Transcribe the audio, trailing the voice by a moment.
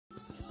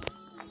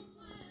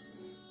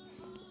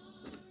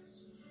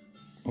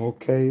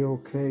Okay,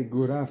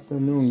 good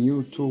afternoon,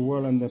 YouTube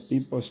world and the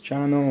people's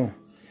channel.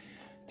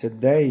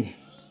 Today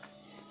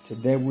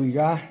we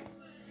got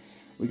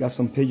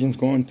some pigeons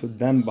going to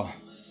Denver.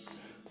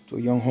 Two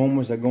young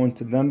homers are going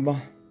to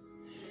Denver.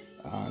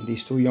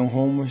 These two young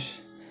homers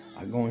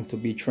are going to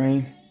be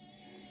trained,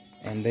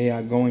 and they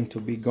are going to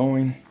be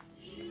going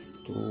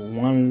to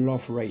one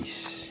love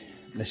race.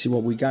 Let's see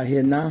what we got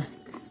here now.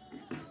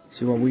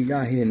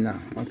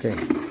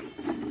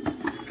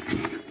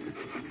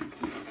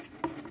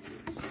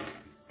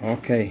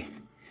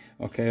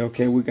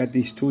 Okay, we got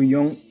these two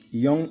young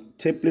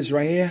tipplers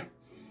right here.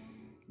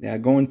 They are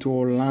going to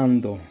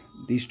Orlando.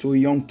 These two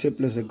young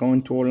tipplers are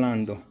going to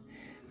Orlando.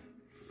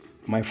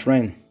 My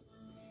friend,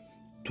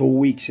 2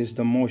 weeks is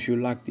the most you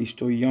lock these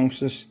two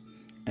youngsters,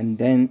 and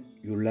then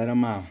you let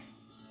them out.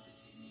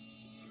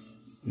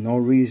 No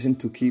reason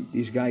to keep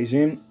these guys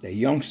in. The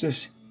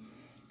youngsters,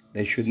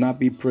 they should not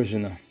be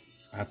prisoner.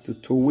 After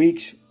 2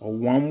 weeks or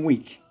 1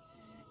 week,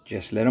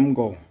 just let them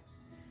go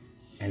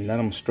and let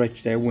them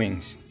stretch their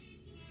wings.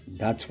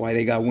 That's why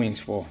they got wings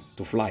for,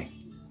 to fly.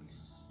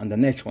 And the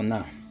next one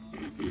now.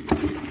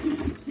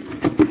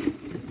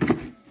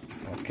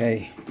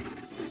 Okay,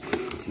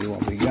 see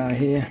what we got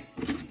here.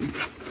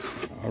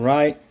 All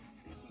right,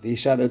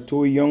 these are the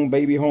two young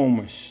baby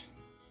homers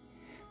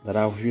that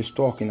I was just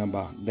talking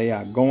about. They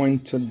are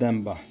going to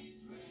Denver.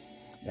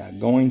 They are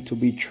going to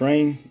be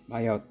trained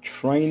by a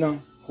trainer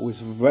who is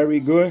very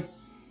good.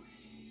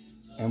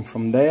 And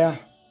from there,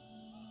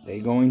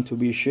 they're going to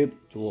be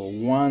shipped to a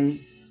one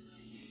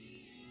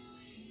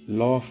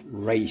love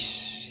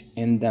race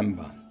in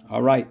Denver.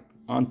 All right,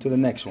 on to the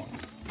next one.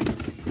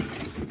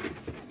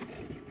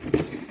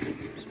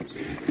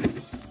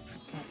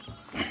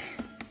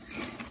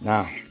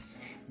 Now,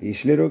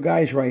 these little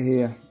guys right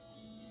here,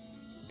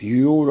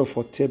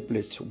 beautiful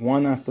triplets,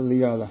 one after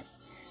the other.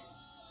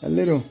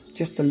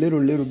 Just a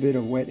little bit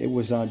of wet. It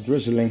was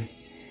drizzling,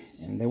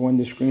 and they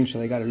wanted to scream, so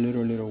they got a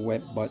little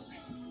wet, but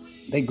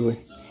they good.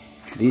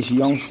 These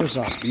youngsters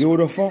are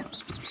beautiful.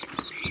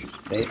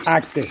 They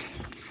active,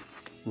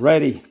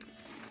 ready.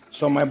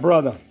 So my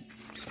brother,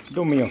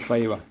 do me a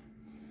favor.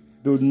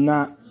 Do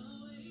not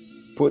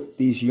put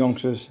these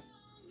youngsters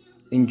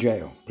in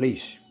jail,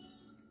 please.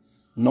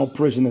 No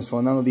prisoners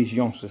for none of these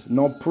youngsters.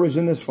 No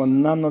prisoners for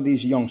none of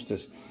these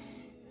youngsters.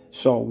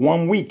 So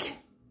 1 week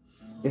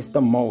is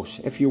the most.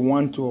 If you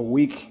want to, a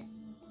week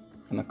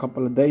and a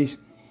couple of days.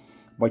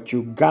 But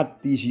you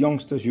got these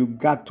youngsters, you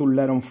got to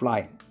let them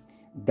fly.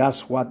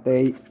 That's what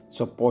they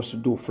supposed to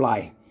do,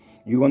 fly.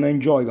 You're going to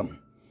enjoy them.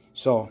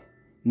 So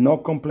no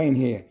complaint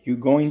here. You're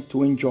going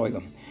to enjoy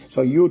them.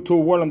 So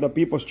YouTube world and the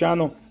people's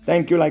channel,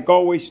 thank you like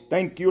always.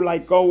 Thank you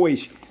like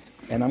always.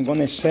 And I'm going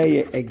to say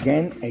it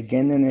again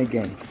and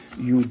again.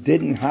 You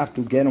didn't have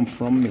to get them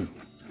from me.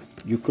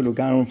 You could have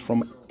gotten them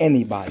from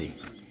anybody.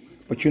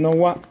 But you know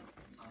what?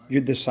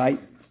 You decided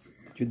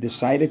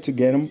to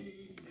get them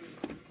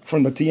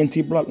from the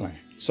TNT bloodline.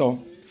 So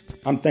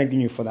I'm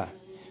thanking you for that.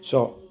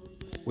 So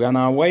we're on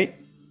our way,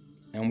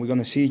 and we're going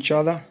to see each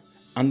other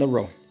on the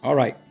road. All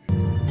right.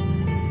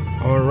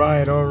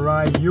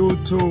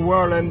 YouTube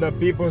world and the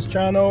people's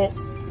channel.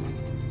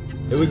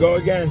 Here we go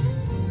again.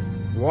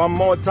 One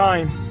more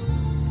time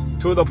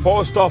to the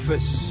post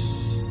office.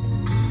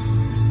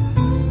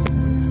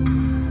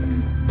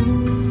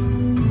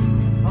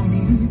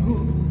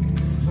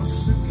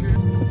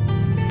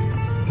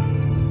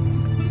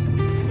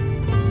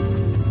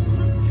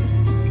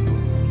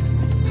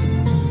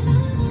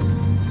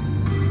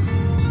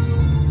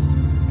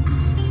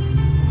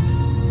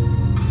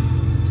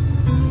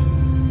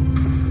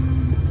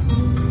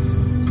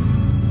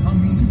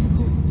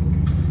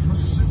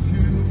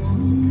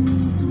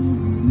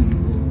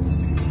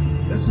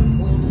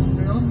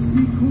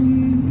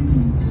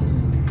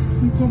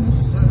 Cómo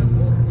se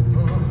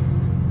porta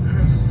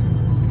Jesús,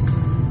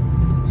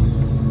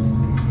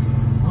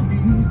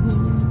 amigo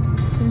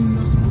en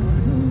las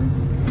buenas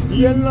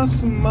y en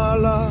las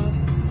malas,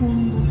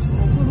 cuando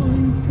sobra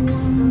y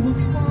cuando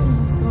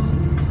falta,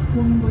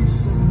 cuando hay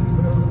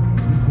sombra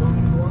y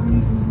cuando hay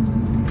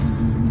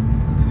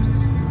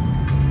luz,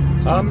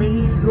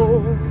 amigo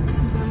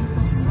del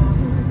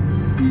pasado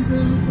y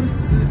del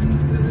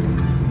presente,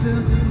 de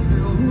ayer, de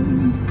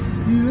hoy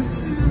y de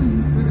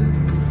siempre,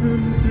 el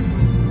que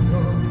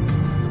nunca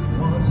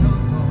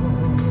fallará.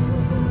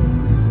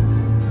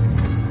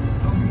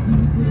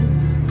 Amigo,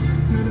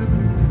 que le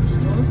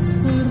gusta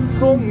estar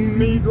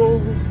conmigo,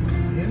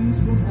 y en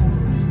su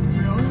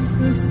honor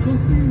me ha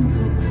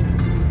escogido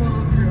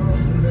para que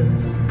hable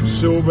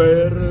su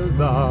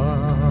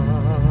verdad.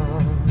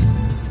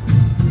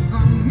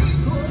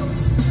 Amigos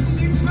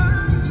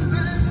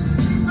diferentes,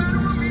 pero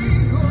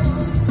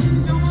amigos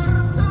ya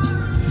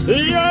mortal. Y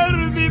el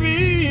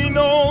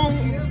divino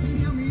Y es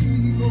mi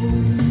amigo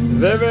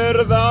de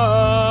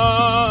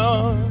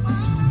verdad.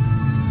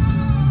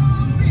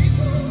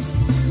 Amigos,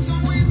 yo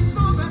muy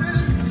pobre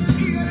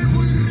y él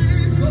muy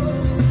rico,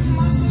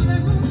 más le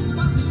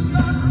gusta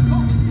andar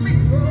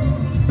conmigo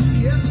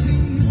y es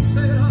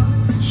sincera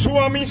Su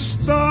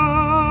amistad.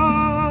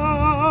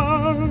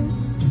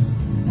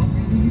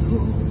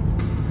 amigo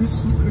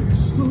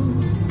Jesucristo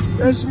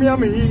es mi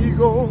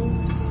amigo.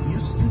 y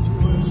es que yo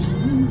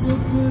estuve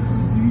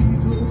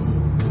perdido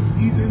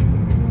y de mí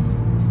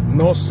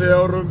No se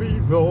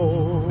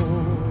olvidó.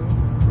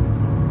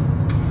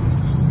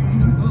 su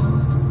vida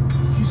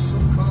quiso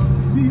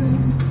cambiar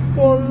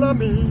Por la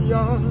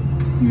mía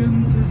y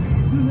en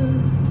terrible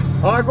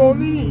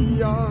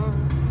agonía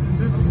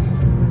de la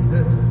muerte.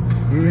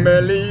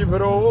 me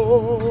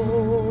libró.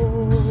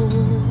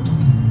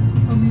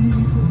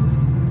 Amigo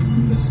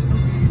de esta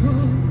vida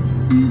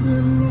y de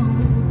la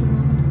otra,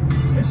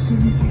 es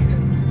en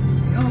quien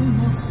mi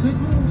alma se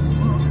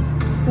goza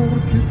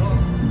porque da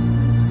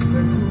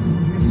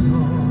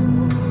seguridad.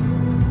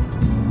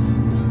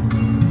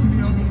 Mi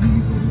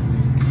amigo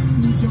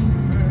ya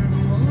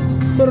me lo ha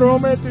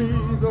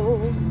Prometido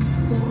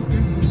porque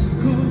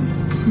nunca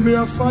me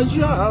ha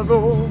fallado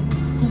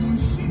como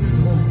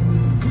hicieron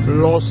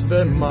los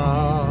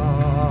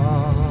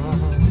demás.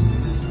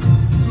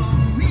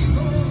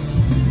 amigos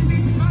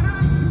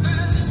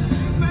diferentes,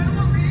 pero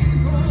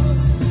amigos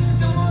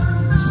ya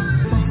mortal.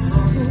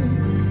 Pasado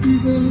y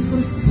del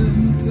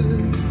presente,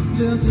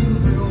 de ayer,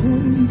 de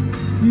hoy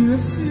y de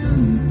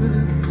siempre,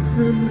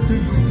 el que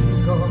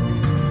nunca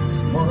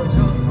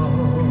fallará.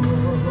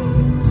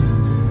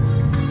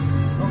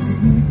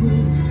 Amigo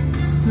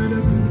que le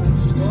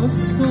gusta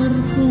estar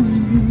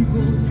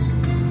conmigo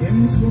y en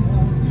su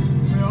amor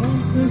me ha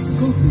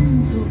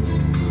escogido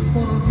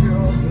para que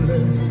hable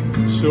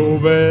Su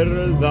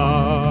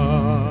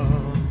verdad.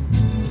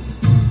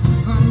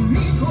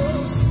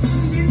 amigos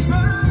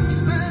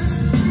diferentes,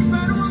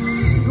 pero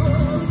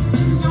amigos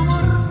ya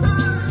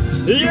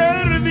mortal. Y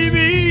el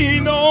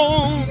divino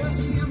Es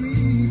mi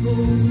amigo,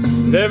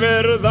 de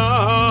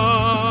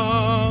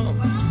verdad.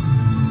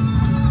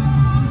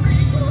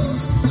 amigos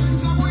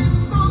ya muy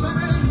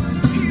pobre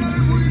y él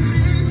muy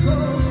rico,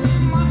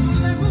 más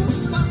le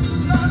gusta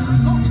andar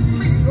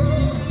conmigo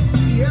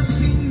y es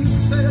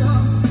sincera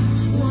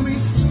su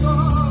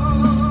amistad.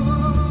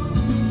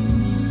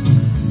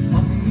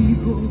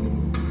 Amigo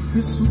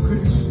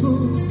Jesucristo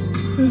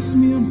es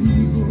mi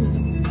amigo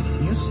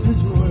y es que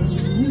yo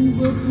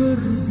estuve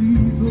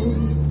perdido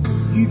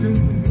y de mí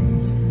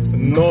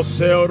No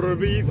se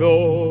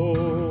olvidó.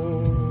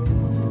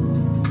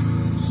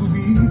 su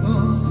vida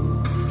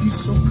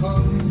quiso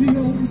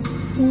cambiar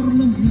por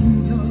la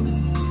mía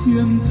y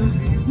en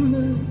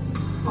terrible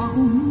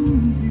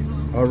agonía.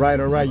 All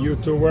right,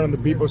 YouTube, we're on the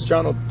People's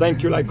Channel.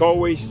 Thank you like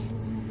always.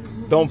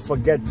 Don't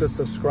forget to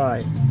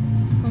subscribe.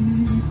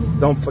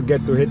 Don't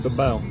forget to hit the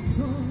bell.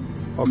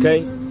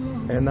 Okay?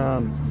 And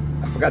I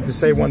forgot to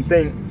say one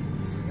thing.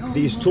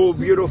 These two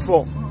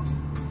beautiful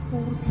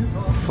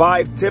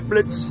 5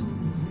 triplets,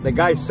 the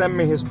guy sent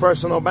me his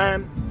personal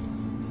band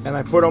and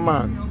I put them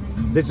on.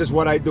 This is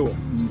what I do.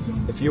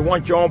 If you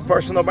want your own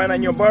personal band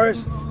on your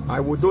birds, I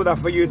will do that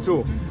for you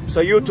too.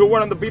 So you two, we're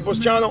on the People's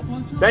Channel.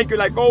 Thank you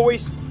like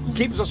always.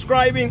 Keep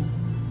subscribing.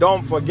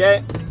 Don't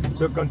forget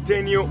to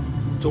continue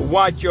to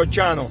watch your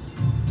channel.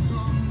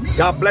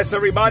 God bless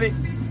everybody.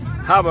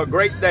 Have a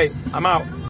great day. I'm out.